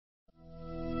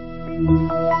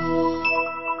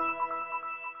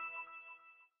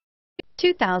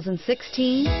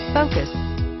2016 Focus.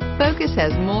 Focus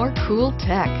has more cool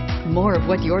tech, more of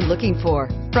what you're looking for.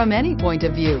 From any point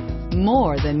of view,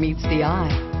 more than meets the eye,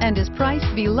 and is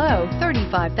priced below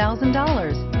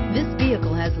 $35,000. This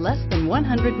vehicle has less than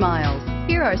 100 miles.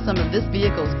 Here are some of this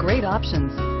vehicle's great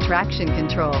options: traction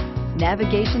control,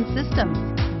 navigation system,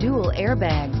 dual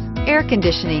airbags, air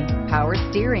conditioning, power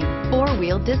steering,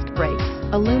 four-wheel disc brakes,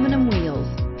 aluminum wheels,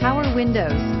 power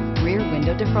windows, rear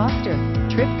window defroster,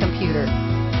 trip computer.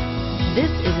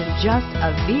 This isn't just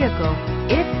a vehicle,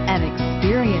 it's an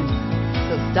experience.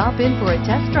 So stop in for a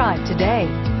test drive today.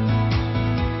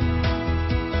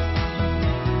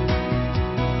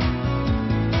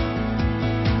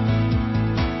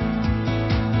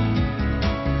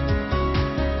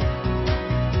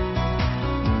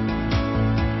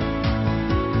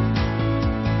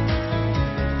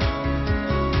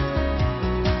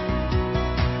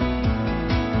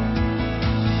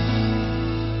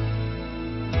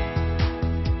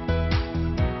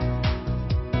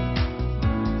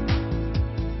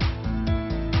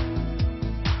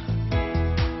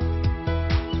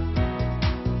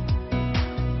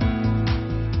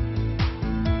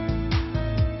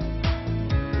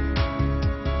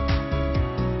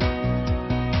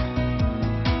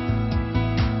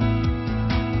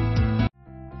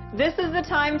 This is the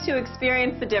time to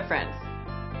experience the difference.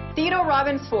 Theodore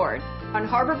Robins Ford on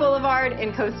Harbor Boulevard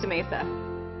in Costa Mesa.